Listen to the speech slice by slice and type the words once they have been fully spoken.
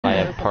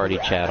party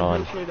chat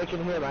on. I'm sure they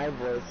can hear my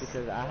voice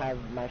because I have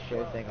my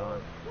share thing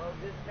on. Well,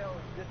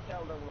 just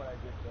tell them what I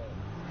just said.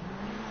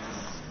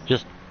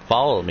 Just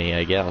follow me,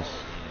 I guess.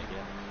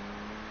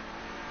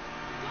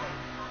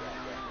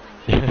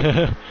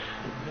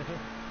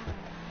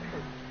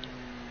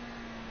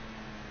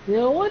 You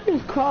know what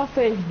this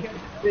crawfish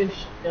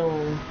fish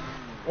doing?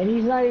 And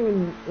he's not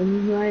even.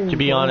 To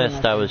be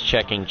honest, I was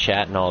checking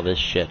chat and all this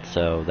shit,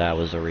 so that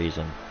was the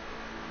reason.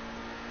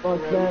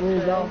 Fuck that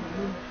is all.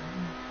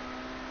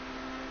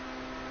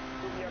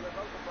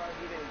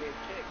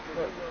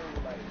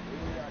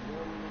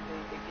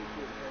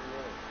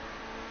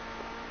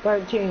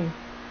 13.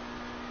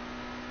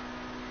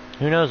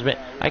 Who knows, man?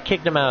 I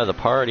kicked him out of the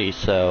party,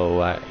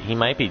 so he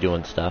might be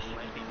doing stuff.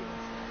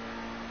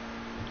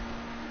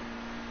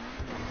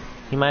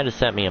 He might have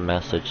sent me a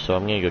message, so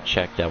I'm gonna go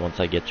check that once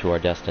I get to our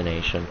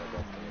destination.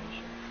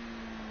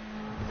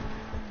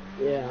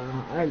 Yeah,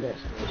 our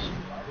destination.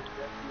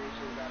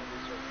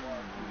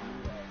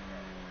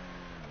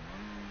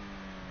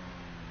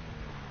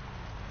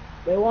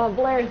 They want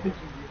Blair's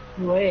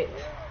wait.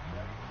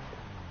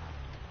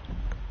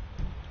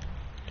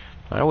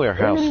 My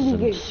warehouse is in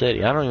the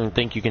city. I don't even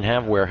think you can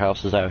have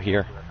warehouses out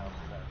here.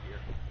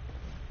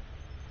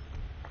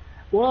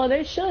 Well,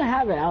 they should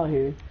have it out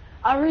here.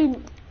 I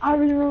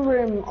remember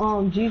in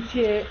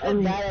GTA. It's a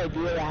bad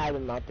idea to have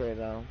them out there,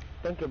 though.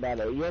 Think about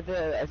it. You have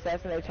to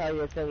assassinate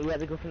Charlie thing. You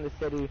have to go from the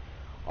city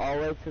all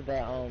the way to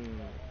the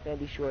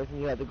Sandy Shores, and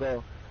you have to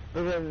go.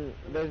 But then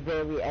there's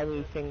barely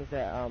any things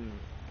that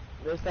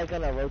there's like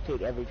gonna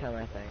rotate every time.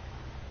 I think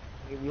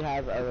if you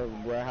have a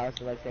warehouse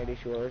in like Sandy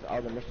Shores,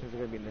 all the missions are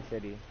gonna be in the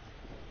city.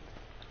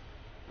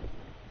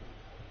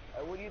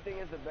 What do you think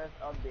is the best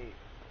update?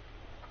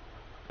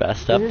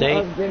 Best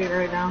update? This update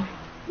right now.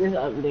 This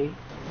update.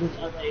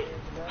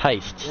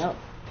 Heists. Yep.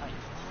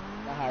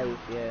 The heist,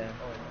 yeah.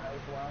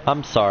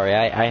 I'm sorry,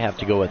 I have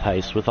to go with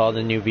Heist. With all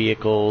the new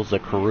vehicles, the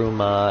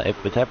Kuruma,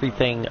 with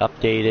everything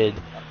updated,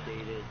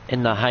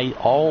 and the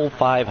all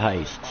 5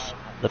 heists.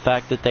 The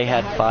fact that they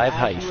had 5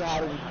 heists,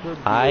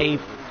 I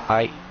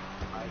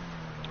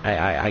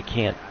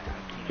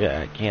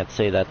can't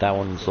say that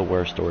one's the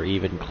worst or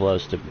even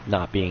close to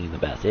not being the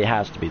best. It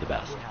has to be the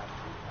best.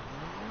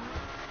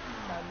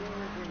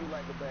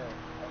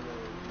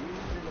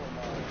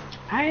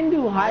 I didn't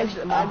do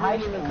heist.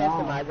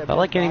 I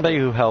like anybody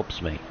who helps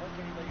me.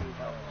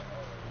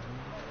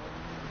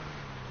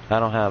 I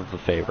don't have a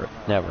favorite.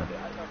 Never.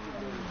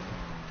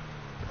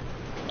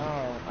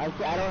 Oh, I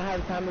don't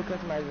have time to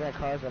customize that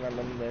cars when I'm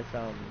in this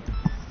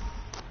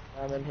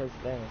I'm in his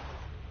thing.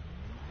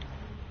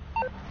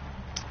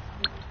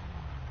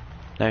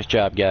 Nice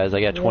job, guys. I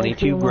got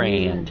 22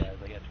 grand.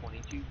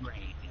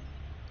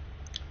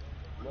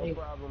 No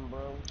problem,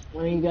 bro.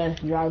 When you guys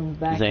drive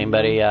back. Does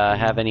anybody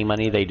have any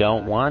money they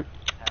don't want?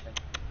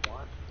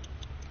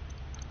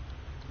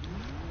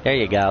 There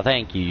you go.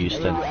 Thank you,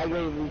 Houston. I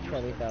gave you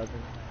 20,000.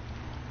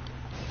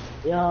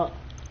 Yo.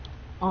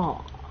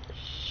 Oh,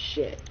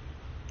 shit.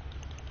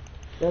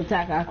 Yo,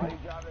 attack,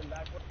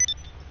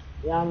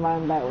 yeah, I'm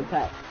riding back with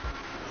attack.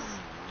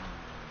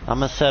 I'm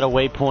gonna set a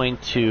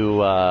waypoint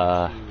to.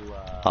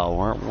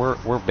 Oh,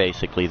 we're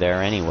basically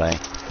there anyway.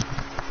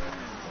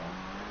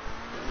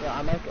 Yeah,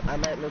 I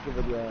might make a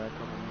video on it.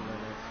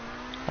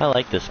 I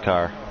like this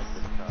car.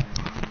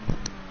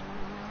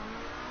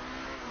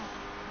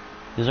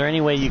 Is there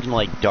any way you can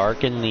like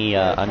darken the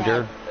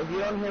under? If you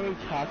don't hear me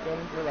talking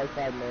for like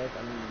 5 minutes,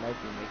 I might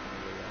be making a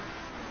video.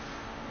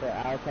 But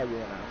I'll tell you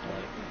when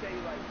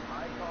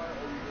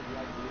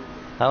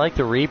I like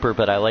the Reaper,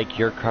 but I like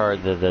your car,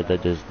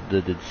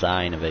 the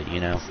design of it, you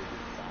know,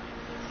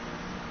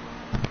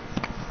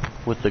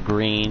 with the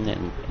green.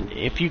 And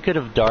if you could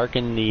have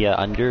darkened the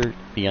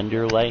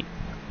underlight,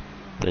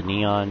 the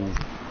neon,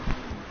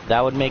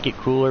 that would make it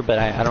cooler. But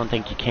I don't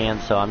think you can,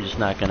 so I'm just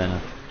not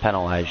gonna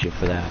penalize you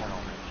for that.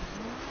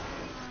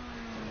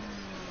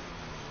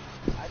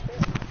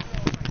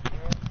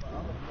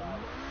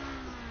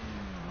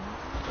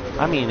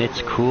 I mean,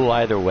 it's cool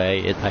either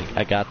way.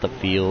 I got the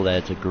feel that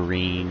it's a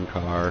green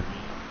car.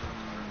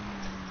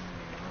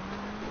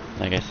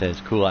 Like I said,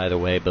 it's cool either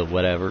way, but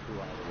whatever.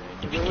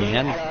 If you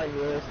can.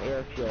 Nearest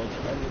airfield,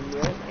 and the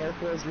nearest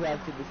airfield you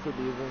have to the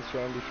city is in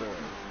Sandy Shores.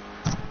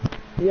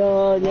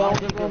 Yo,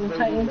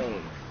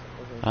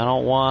 I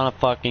don't want to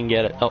fucking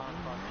get it. Oh,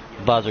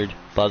 buzzard,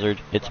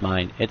 it's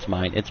mine, it's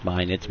mine.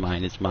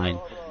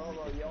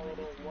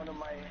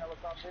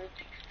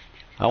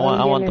 I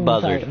want the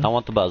buzzard. I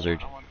want the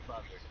buzzard.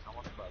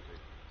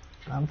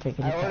 I'm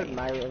taking the I ordered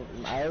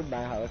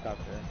my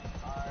helicopter.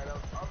 I'm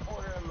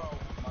ordering my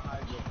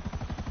Hydra.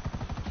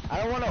 I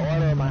don't want to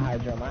order my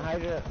Hydra. My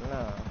Hydra,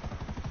 no.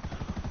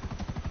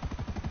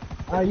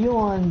 Are you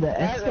on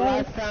the X?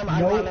 Last time I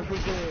got a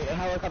freaking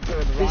helicopter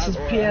with this is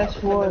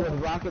PS4. With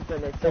rockets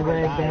in it, the so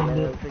Red I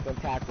Bandit.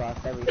 freaking tack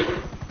lost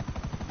everything.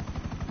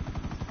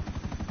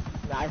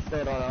 I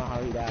still don't know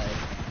how he died.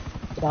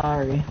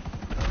 Sorry.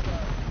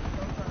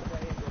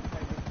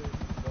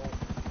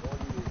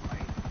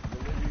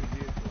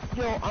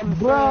 Yo, I'm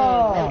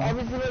bro. saying, like,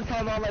 every single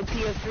time on my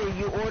PS3,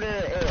 you order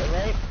it,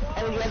 right?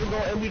 And you go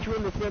in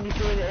between the sandy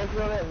shores and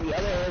airfield and the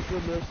other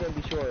airfield near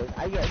sandy shores.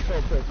 I get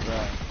so pissed,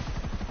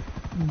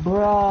 bro.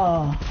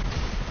 Bruh.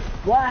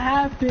 What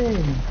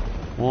happened?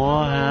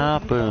 What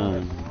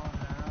happened?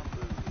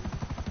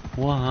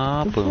 What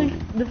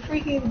happened? The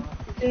freaking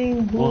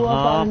thing blew What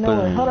up out of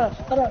nowhere. happened?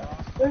 Hold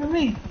up. Wait for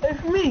me. Wait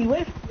for me.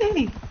 Wait for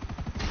me.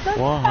 Come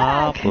What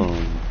back.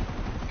 happened?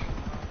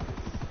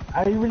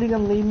 Are you really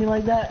gonna leave me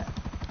like that?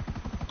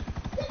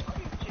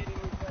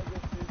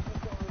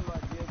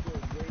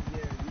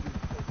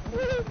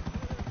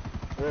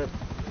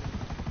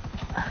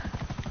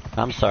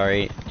 I'm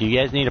sorry. Do you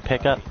guys need a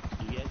pickup?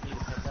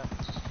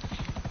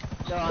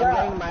 No, I'm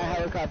getting my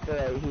helicopter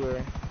right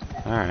here.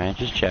 Alright,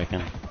 just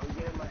checking.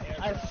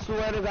 I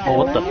swear to God. Oh,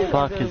 what my the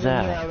helicopter fuck is in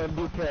that? here, I'm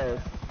gonna be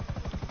pissed.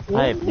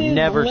 I have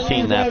never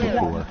seen that It's here.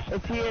 before.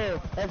 It's here.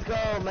 Let's go.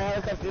 My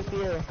helicopter's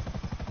here.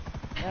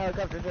 My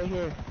helicopter's right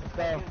here. Let's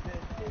go.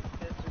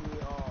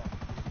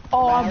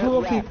 Oh, I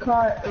blew up your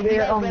car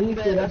there on the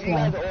that's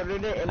why.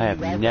 I have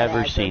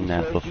never seen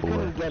that before. You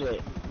couldn't get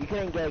it. You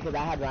couldn't get it because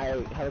I had my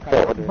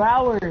helicopter.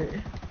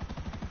 Broward.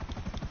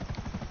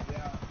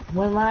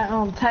 When my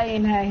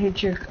Titan had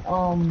hit your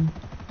when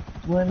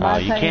my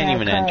you Titan can't had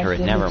even crashed, enter it.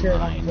 hit Never your,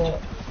 mind.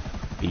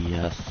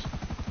 BS.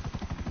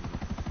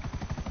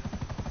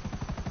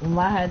 When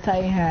my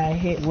Titan had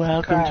hit.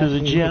 Welcome to the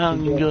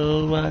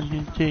jungle. I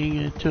can take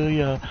it to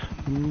you.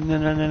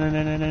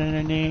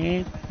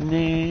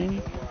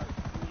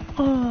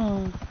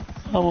 Oh,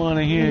 I want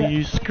to hear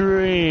you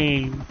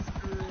scream.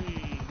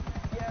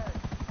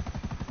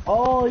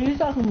 Oh, you're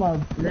talking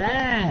about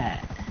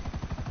that.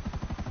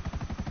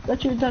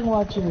 What you were talking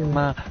about you?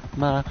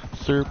 My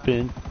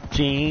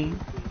serpentine.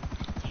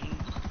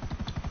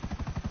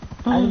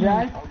 I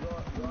drive?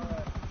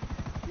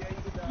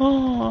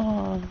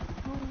 Oh.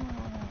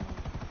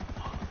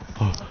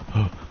 Let's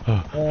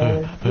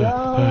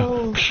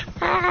go.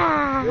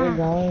 We're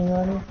going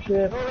on a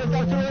trip.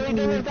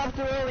 Stop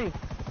too early.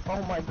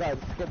 Oh my God,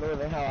 skip over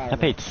the hell out of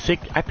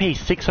I paid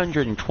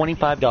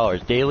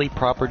 $625 daily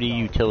property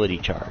utility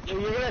charge.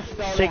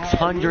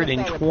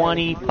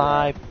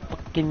 $625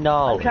 fucking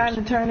dollars. I'm trying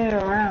to turn it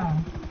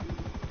around.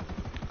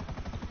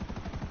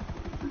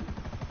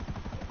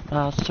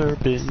 My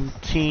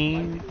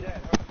serpentine.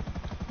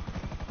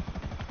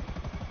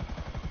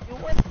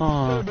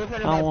 Oh,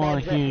 I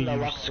want to hear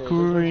you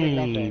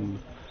scream.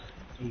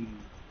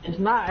 It's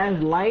not as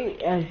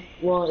light as,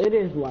 well, it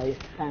is light,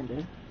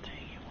 kinda.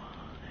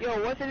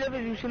 Yo, what's the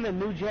difference between the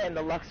new jet and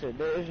the Luxor?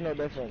 There is no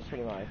difference,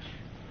 pretty much.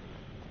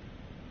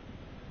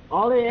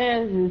 All it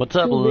is What's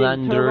up,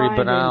 Landry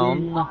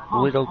Brown?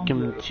 Little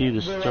Welcome to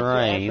the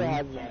stream.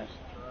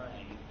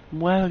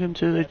 Welcome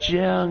to the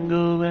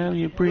jungle, where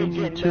you bring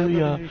it to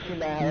your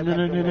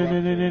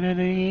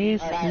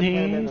knees.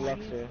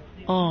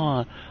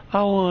 Oh,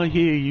 I want to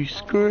hear you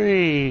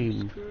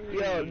scream.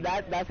 Yo,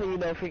 that's how you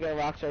know freaking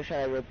Rockstar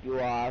trying to rip you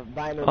off.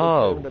 Buying a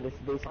Oh. thing, but it's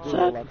basically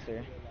a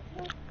Luxor.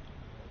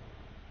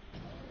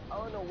 I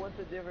don't know what's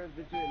the difference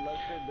between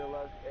Luxor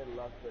Deluxe and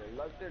Luxor.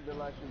 Luxor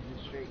Deluxe is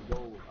just straight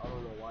gold. I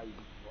don't know why you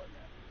support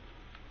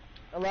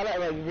that. A lot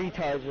of like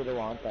retards would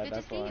want that. Good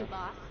That's to see why. you,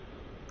 boss.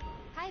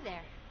 Hi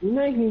there. You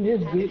know you can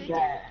just get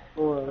that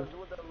for... Because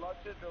with the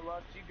Luxor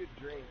Deluxe, you could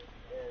drink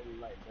and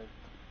like.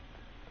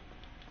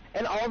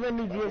 And all the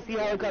new GSC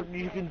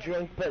helicopters you can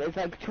drink, but it's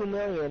like 2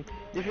 million.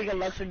 You freaking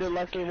Luxor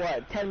Deluxe is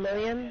what, 10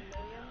 million?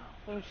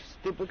 Some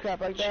stupid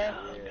crap like that.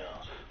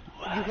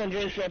 You can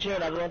drink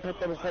champagne. Everyone thought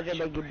that was such a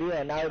big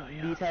deal. Now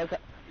these the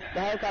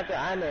helicopter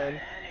I'm in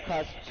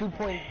costs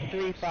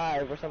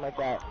 2.35 or something like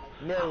that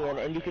million,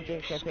 and you could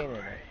drink champagne in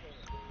it.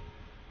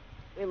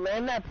 Hey,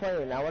 land that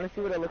plane. I want to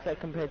see what it looks like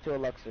compared to a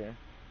Luxor.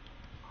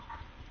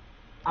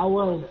 I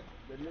was.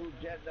 The new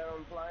jet that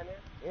I'm flying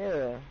in?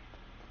 Yeah.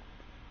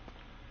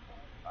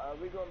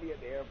 We're gonna be at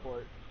the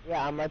airport.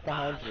 Yeah, I'm right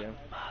behind you.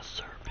 My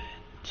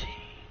serpentine.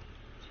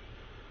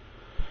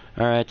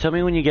 Alright, tell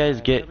me when you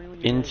guys get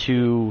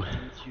into...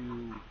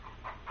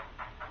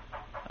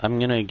 I'm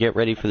gonna get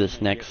ready for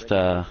this next,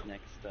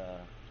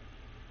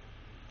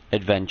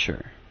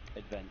 adventure.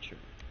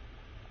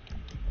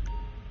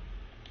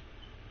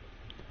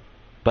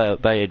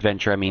 By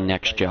adventure, I mean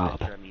next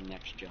job.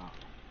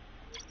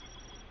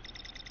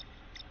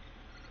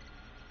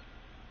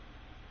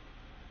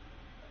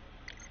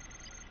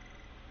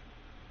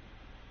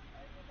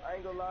 I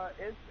ain't gonna lie,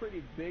 it's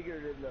pretty bigger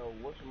than the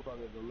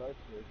whatchamacallit, the Luxor.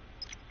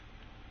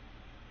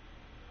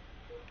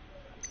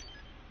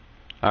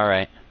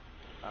 Alright.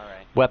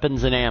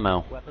 Weapons and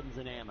ammo. Alright,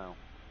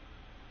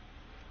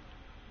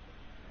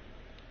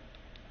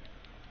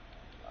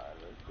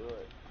 let's do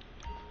it.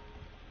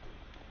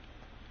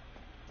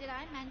 Did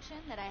I mention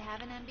that I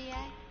have an MBA?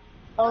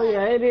 Oh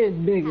yeah, it is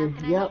bigger. How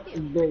can I Yep, help you?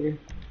 it's bigger.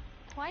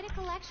 Quite a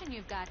collection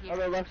you've got Oh,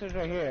 the here. Luxor's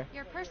right here.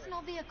 Your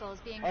personal vehicle is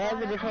being I have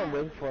brought a up different now.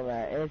 wing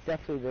format, and it's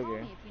definitely Call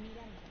bigger. me if you need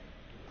anything.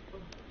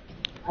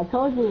 I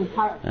told you it's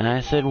hard. And I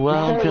said,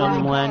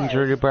 welcome,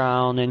 Landry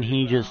Brown, and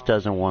he just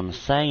doesn't want to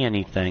say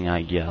anything,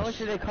 I How much guess.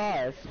 do they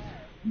cost?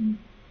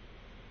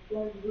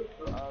 Let me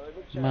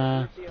check. My,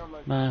 Let me see how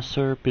much. my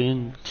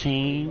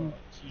serpentine.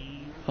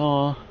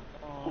 Oh,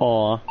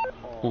 Aw.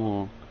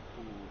 Mm.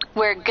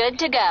 We're good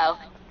to go.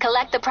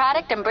 Collect the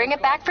product and bring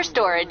it back for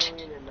storage.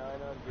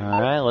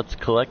 Alright, let's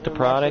collect the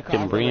product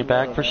and bring it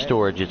back for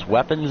storage. It's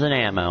weapons and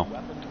ammo.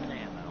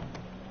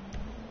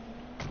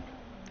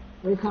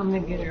 We're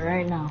coming to get it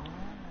right now.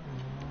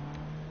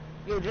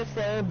 You're just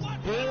saying,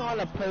 being on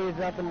a plane is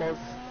not the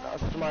most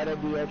smart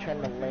idea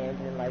trying to land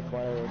in like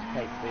one of those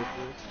tight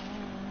spaces.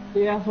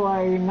 See, that's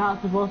why you're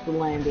not supposed to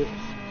land it.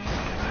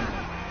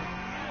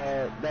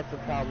 That's the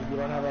problem. You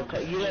don't have a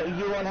car. You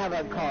won't have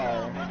a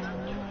car.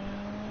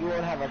 You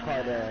won't have a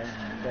car to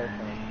go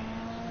from.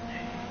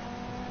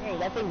 Hey,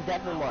 that thing's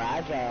definitely more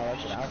agile.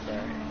 That's it out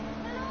there.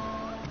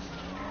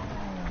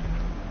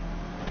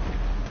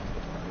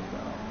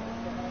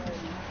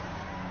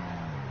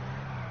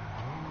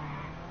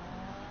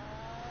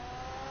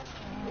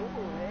 Ooh,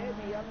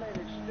 heavy, I made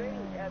it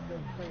straight at the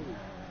place.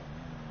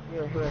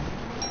 Here.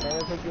 Can I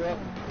pick you up?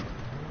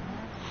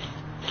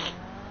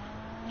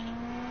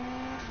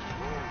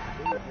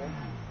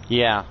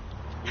 Yeah.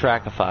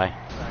 Trackify.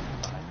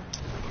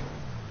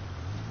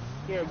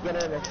 Here,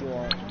 get in if you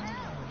want.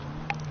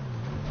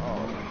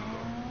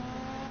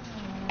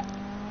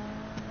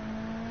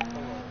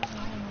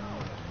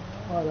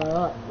 Hold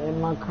up, let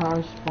my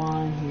car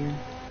spawn here.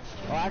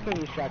 Oh, I can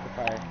use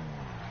Trackify.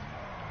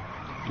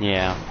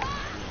 Yeah.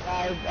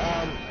 Guys,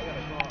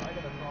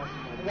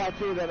 I got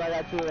two of them.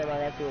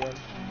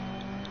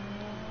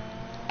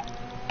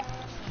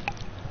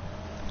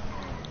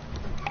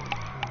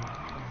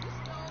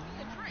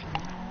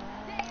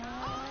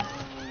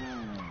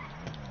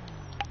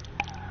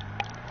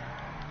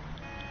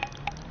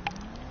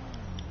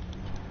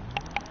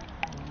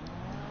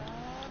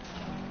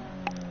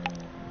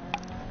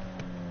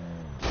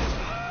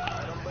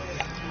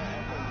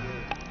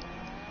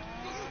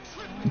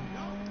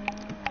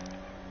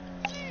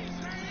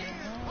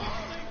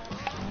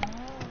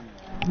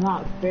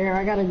 Not fair,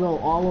 I gotta go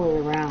all the way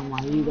around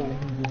while you guys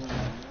can just...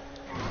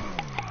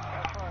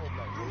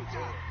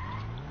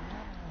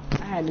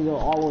 I had to go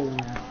all the way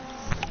around.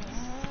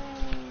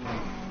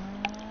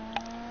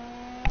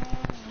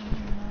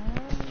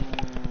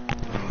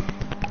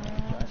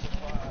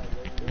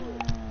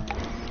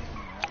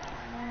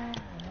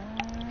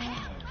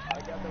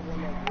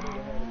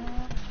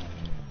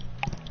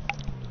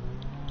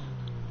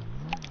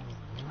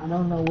 I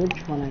don't know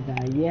which one I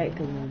got yet,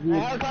 because my The vehicle...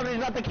 helicopter's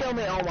about to kill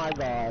me, oh my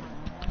god.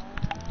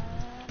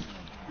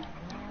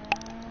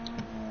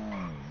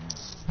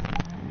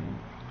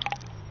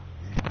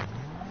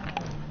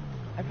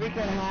 I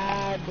freaking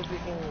had the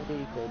freaking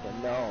vehicle, but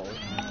no.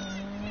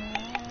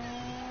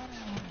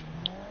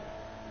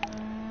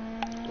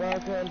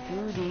 Welcome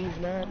to these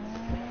nuts.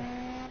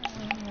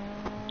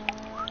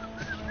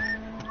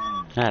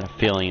 I had a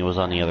feeling it was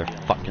on the other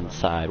fucking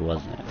side,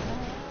 wasn't it?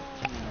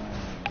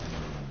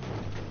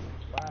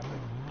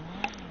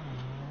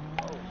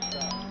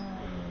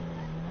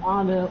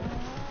 On it.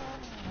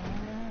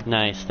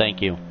 Nice,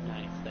 thank you.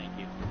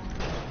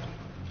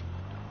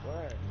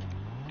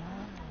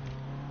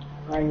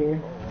 Right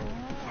here.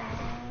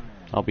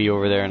 I'll be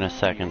over there in a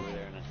second.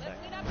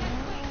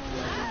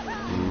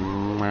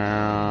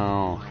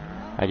 Meow.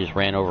 I just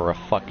ran over a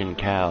fucking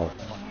cow.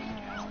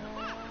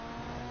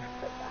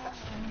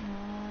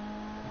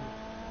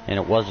 And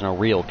it wasn't a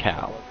real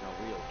cow.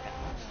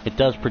 It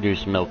does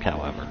produce milk,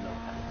 however.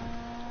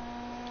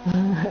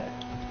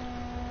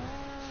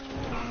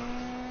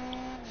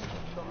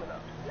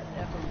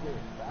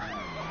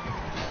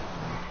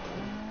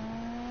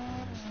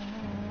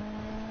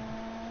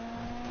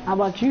 How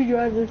about you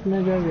drive this and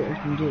I drive your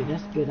SMG?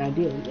 That's a good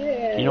idea.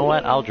 Yeah. You know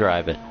what? I'll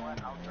drive it.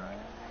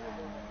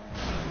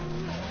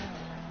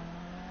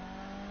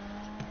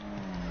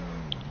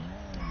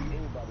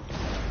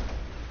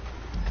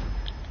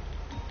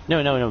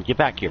 No. Get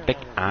back here.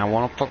 I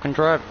want to fucking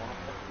drive.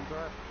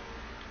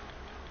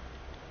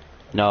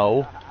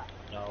 No.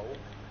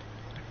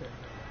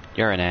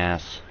 You're an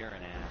ass.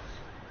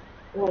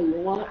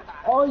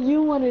 Oh,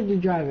 you wanted to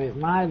drive it.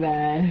 My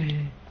bad.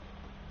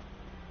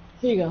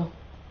 Here you go.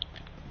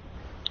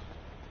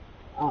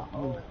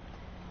 Oh.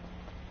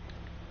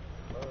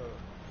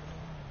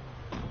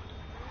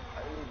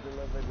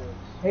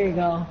 Here you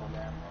go.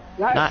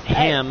 Not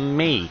him,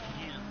 me.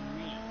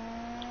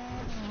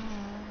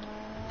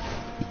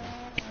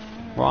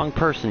 Wrong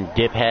person,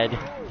 diphead.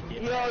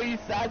 Yo, I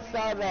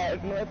saw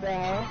that. What the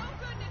hell?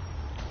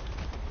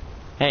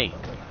 Hey,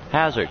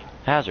 hazard.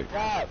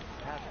 Stop.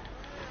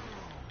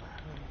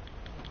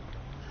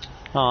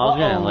 Oh, I was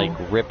gonna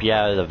like rip you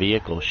out of the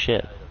vehicle.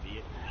 Shit.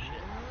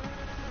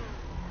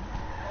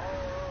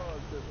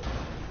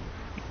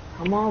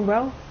 Come on,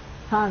 bro.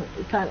 Time,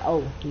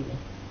 oh, here.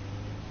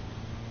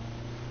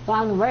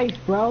 Time to race,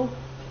 bro.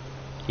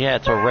 Yeah,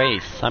 it's a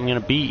race. I'm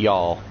gonna beat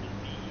y'all.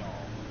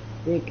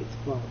 Big as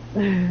fuck.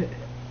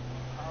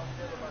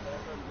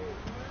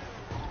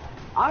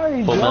 I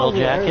already Full Metal drove it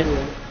Jacket?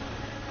 earlier.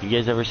 You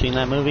guys ever seen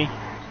that movie?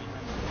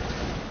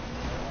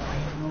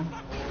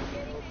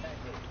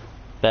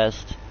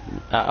 Best.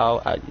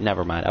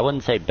 Never mind. I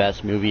wouldn't say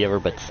best movie ever,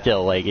 but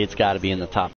still, like, it's got to be in the top